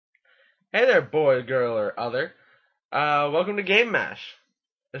Hey there, boy, girl, or other. Welcome to Game Mash,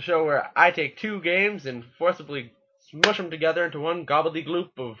 the show where I take two games and forcibly smush them together into one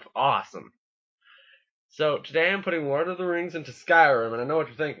gobbledygook of awesome. So today I'm putting Lord of the Rings into Skyrim, and I know what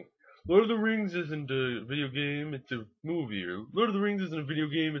you're thinking. Lord of the Rings isn't a video game, it's a movie. Or Lord of the Rings isn't a video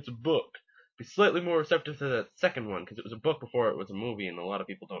game, it's a book. Be slightly more receptive to that second one, because it was a book before it was a movie, and a lot of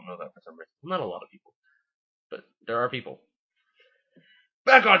people don't know that for some reason. Well, not a lot of people, but there are people.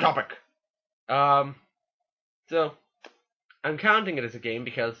 Back on topic! So, I'm counting it as a game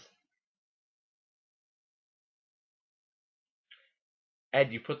because...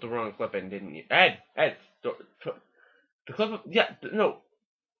 Ed, you put the wrong clip in, didn't you? Ed! The clip... Yeah, no.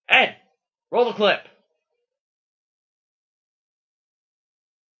 Ed! Roll the clip!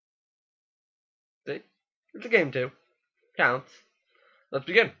 See? It's a game too. Counts. Let's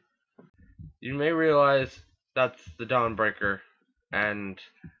begin. You may realize that's the Dawnbreaker and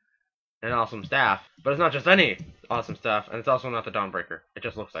an awesome staff, but it's not just any awesome staff, and it's also not the Dawnbreaker. It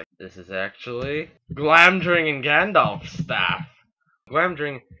just looks like this is actually Glamdring and Gandalf's staff.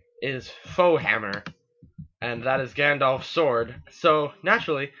 Glamdring is Foe Hammer, and that is Gandalf's sword. So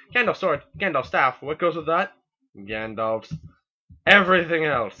naturally, Gandalf's sword, Gandalf's staff. What goes with that? Gandalf's everything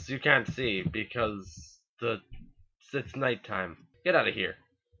else you can't see because it's nighttime. Get out of here.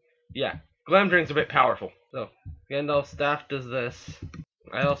 Yeah, Glamdring's a bit powerful. So Gandalf's staff does this.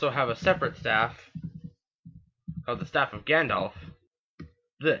 I also have a separate staff called the Staff of Gandalf.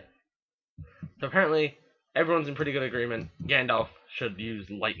 So apparently, everyone's in pretty good agreement. Gandalf should use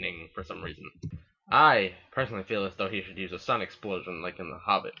lightning for some reason. I personally feel as though he should use a sun explosion like in The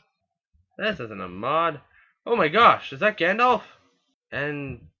Hobbit. This isn't a mod. Oh my gosh, is that Gandalf?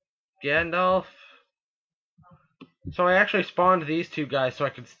 And Gandalf? So I actually spawned these two guys so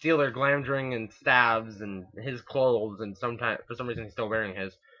I could steal their Glamdring and staves and his clothes, and for some reason he's still wearing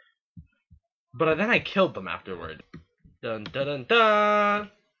his. But then I killed them afterward. Dun dun dun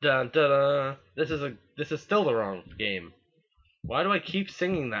dun dun dun dun. This is still the wrong game. Why do I keep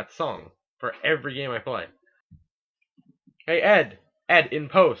singing that song for every game I play? Hey Ed, in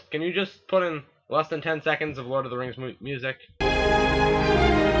post, can you just put in less than 10 seconds of Lord of the Rings music?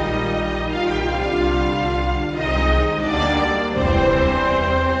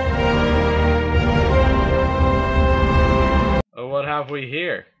 Oh, what have we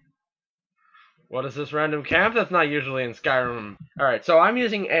here? What is this random camp that's not usually in Skyrim? Alright, so I'm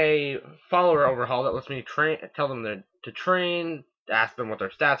using a follower overhaul that lets me tell them to train, ask them what their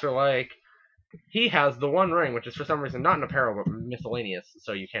stats are like. He has the One Ring, which is for some reason not an apparel, but miscellaneous,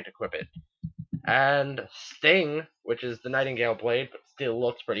 so you can't equip it. And Sting, which is the Nightingale Blade, but still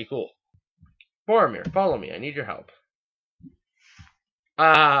looks pretty cool. Boromir, follow me, I need your help.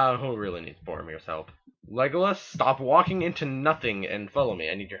 Who really needs Boromir's help? Legolas, stop walking into nothing and follow me,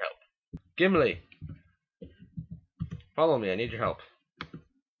 I need your help. Gimli, follow me, I need your help.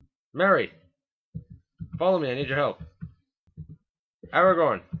 Merry, follow me, I need your help.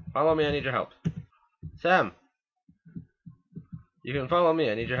 Aragorn, follow me, I need your help. Sam, you can follow me,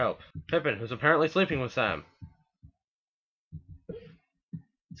 I need your help. Pippin, who's apparently sleeping with Sam.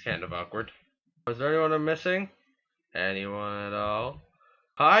 It's kind of awkward. Was there anyone I'm missing? Anyone at all?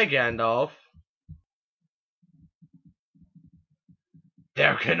 Hi, Gandalf.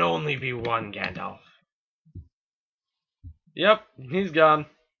 There can only be one Gandalf. Yep, he's gone.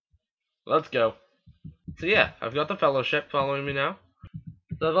 Let's go. So yeah, I've got the Fellowship following me now.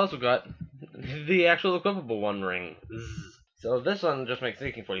 So I've also got the actual equipable One Ring. So this one just makes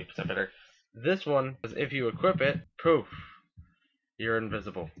sneaking 40% better. This one, if you equip it, poof, you're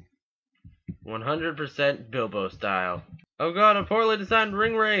invisible. 100% Bilbo style. Oh god, a poorly designed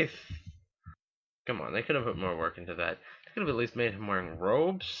ring wraith! Come on, they could have put more work into that. They could have at least made him wearing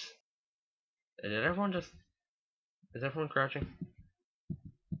robes. Is everyone crouching?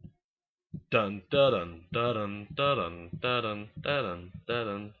 Dun dun dun dun dun dun dun dun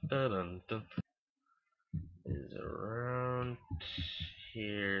dun dun dun. Is around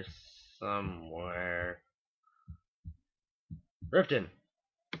here somewhere. Riften.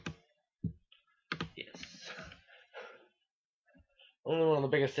 Yes. Only one of the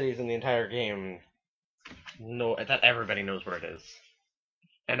biggest cities in the entire game. No, that everybody knows where it is.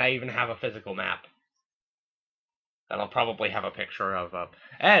 And I even have a physical map that I'll probably have a picture of up.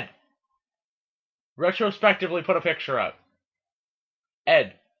 Ed! Retrospectively put a picture up.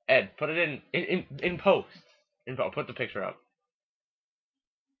 Ed, put it in post. Put the picture up.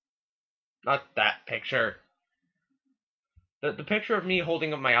 Not that picture. The picture of me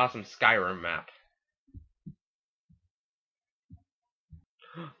holding up my awesome Skyrim map.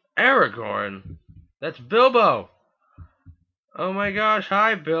 Aragorn! That's Bilbo! Oh my gosh,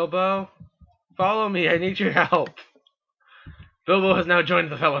 hi Bilbo! Follow me, I need your help. Bilbo has now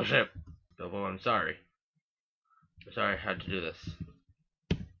joined the Fellowship. Bilbo, I'm sorry. I'm sorry I had to do this.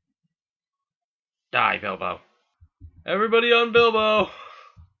 Die, Bilbo. Everybody on Bilbo!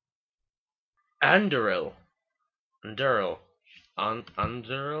 Anduril. Anduril.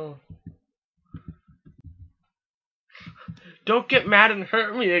 Anduril? Don't get mad and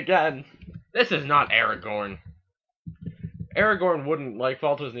hurt me again! This is not Aragorn. Aragorn wouldn't,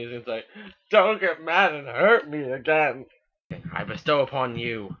 fall to his knees and say, "Don't get mad and hurt me again." I bestow upon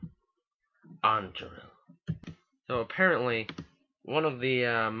you, Anduril. So apparently, one of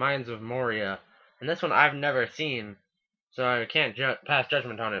the Mines of Moria, and this one I've never seen, so I can't pass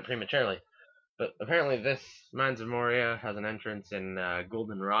judgment on it prematurely. But apparently this Mines of Moria has an entrance in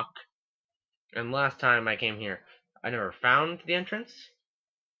Golden Rock. And last time I came here, I never found the entrance.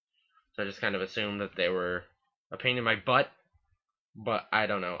 So I just kind of assumed that they were a pain in my butt. But I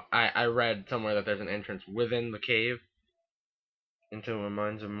don't know. I read somewhere that there's an entrance within the cave into a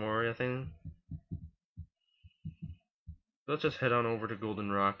Mines of Moria thing. Let's just head on over to Golden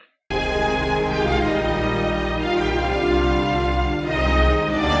Rock. Alright,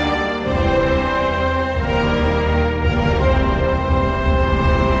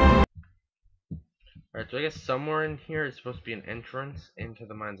 so I guess somewhere in here is supposed to be an entrance into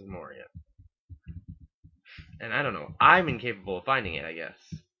the Mines of Moria. And I don't know. I'm incapable of finding it, I guess.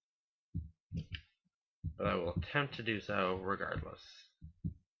 But I will attempt to do so regardless.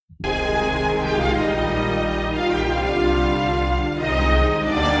 Now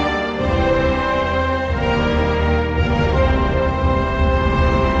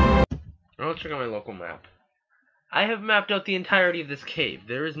let's check out my local map. I have mapped out the entirety of this cave.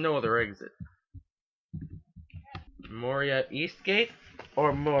 There is no other exit. Moria East Gate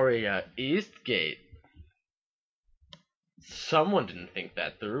or Moria East Gate? Someone didn't think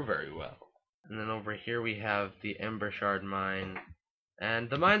that through very well. And then over here we have the Ember Shard Mine and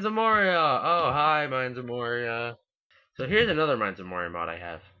the Mines of Moria. Oh, hi, Mines of Moria. So here's another Mines of Moria mod I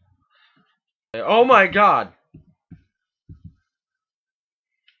have. Oh my god!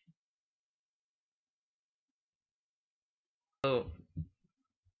 So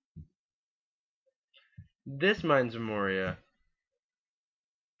this Mines of Moria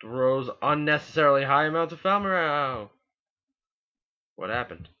throws unnecessarily high amounts of Falmarau. What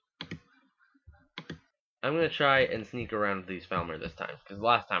happened? I'm gonna try and sneak around these Falmer this time, because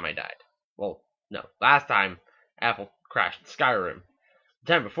last time I died. Well, no, last time Apple crashed Skyrim.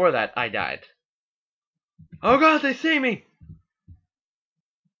 The time before that, I died. Oh god, they see me!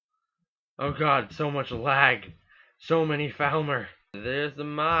 Oh god, so much lag. So many Falmer. There's the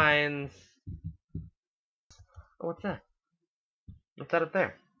mines. Oh, what's that? What's that up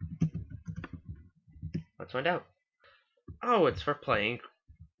there? Let's find out. Oh, it's for playing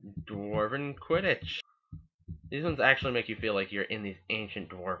Dwarven Quidditch. These ones actually make you feel like you're in these ancient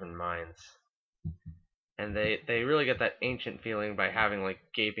Dwarven mines. And they really get that ancient feeling by having like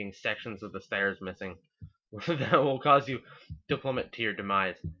gaping sections of the stairs missing. That will cause you to plummet to your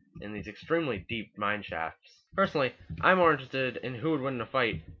demise in these extremely deep mine shafts. Personally, I'm more interested in who would win in a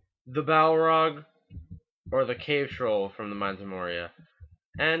fight, the Balrog or the Cave Troll from the Mines of Moria.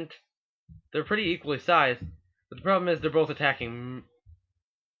 And they're pretty equally sized, but the problem is they're both attacking.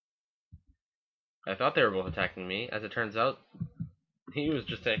 I thought they were both attacking me. As it turns out, he was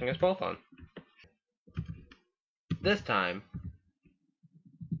just taking us both on. This time,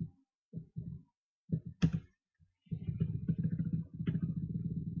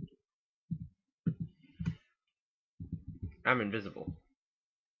 I'm invisible.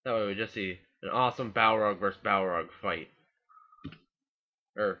 That way we just see an awesome Balrog versus Balrog fight.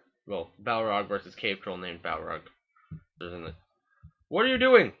 Well, Balrog versus Cave Troll named Balrog. Isn't it? What are you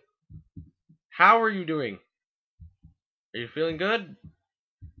doing? How are you doing? Are you feeling good?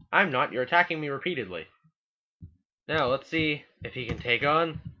 I'm not. You're attacking me repeatedly. Now, let's see if he can take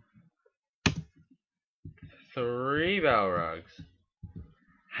on 3 Balrogs.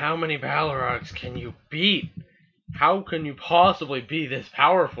 How many Balrogs can you beat? How can you possibly be this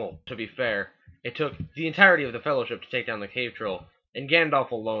powerful? To be fair, it took the entirety of the Fellowship to take down the Cave Troll, and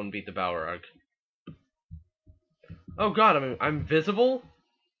Gandalf alone beat the Balrog. Oh god, I'm visible?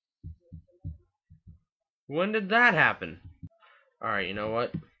 When did that happen? Alright, you know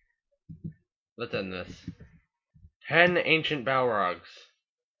what? Let's end this. 10 ancient Balrogs.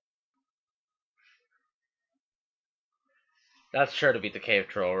 That's sure to beat the Cave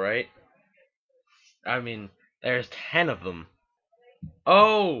Troll, right? I mean, there's 10 of them.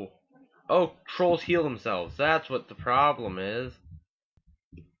 Oh! Oh, trolls heal themselves. That's what the problem is.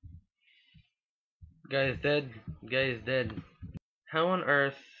 Guy's dead. Guy's dead. How on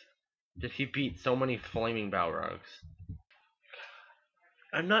earth did he beat so many flaming Balrogs?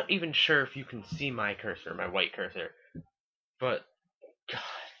 I'm not even sure if you can see my cursor, my white cursor, but God,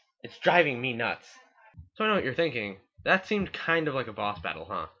 it's driving me nuts. So I know what you're thinking. That seemed kind of like a boss battle,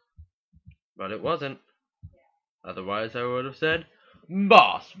 huh? But it wasn't. Otherwise, I would have said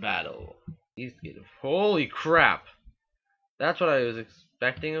boss battle. Holy crap! That's what I was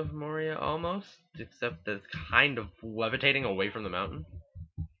expecting of Moria almost, except that it's kind of levitating away from the mountain.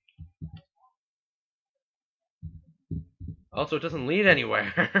 Also, it doesn't lead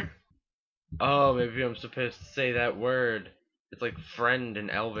anywhere. Oh, maybe I'm supposed to say that word. It's like friend in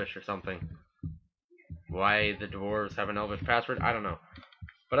Elvish or something. Why the dwarves have an Elvish password, I don't know.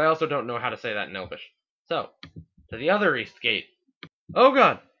 But I also don't know how to say that in Elvish. So, to the other East Gate. Oh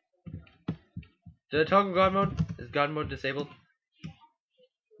god! Did I toggle God mode? Is God mode disabled?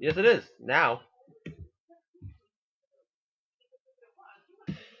 Yes, it is. Now.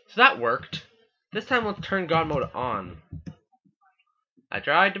 So that worked. This time let's turn God mode on. I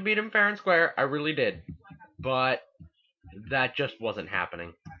tried to beat him fair and square. I really did. But that just wasn't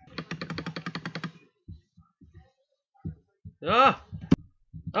happening. Ah!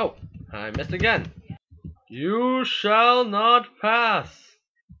 Oh, I missed again. You shall not pass.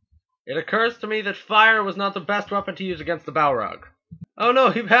 It occurs to me that fire was not the best weapon to use against the Balrog. Oh no,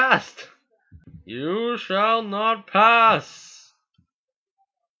 he passed! You shall not pass!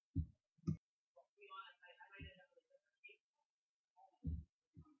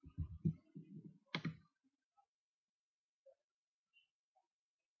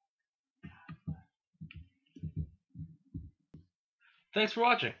 Thanks for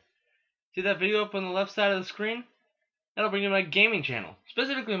watching. See that video up on the left side of the screen? That'll bring you my gaming channel,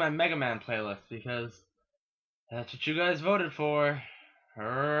 specifically my Mega Man playlist, because that's what you guys voted for.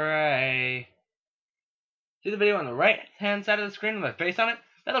 Hooray! See the video on the right hand side of the screen with my face on it?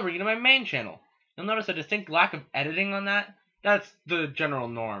 That'll bring you to my main channel. You'll notice a distinct lack of editing on that. That's the general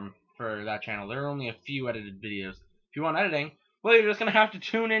norm for that channel. There are only a few edited videos. If you want editing, well, you're just going to have to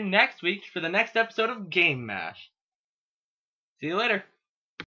tune in next week for the next episode of Game Mash. See you later.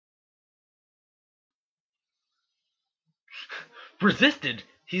 Resisted?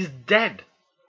 He's dead.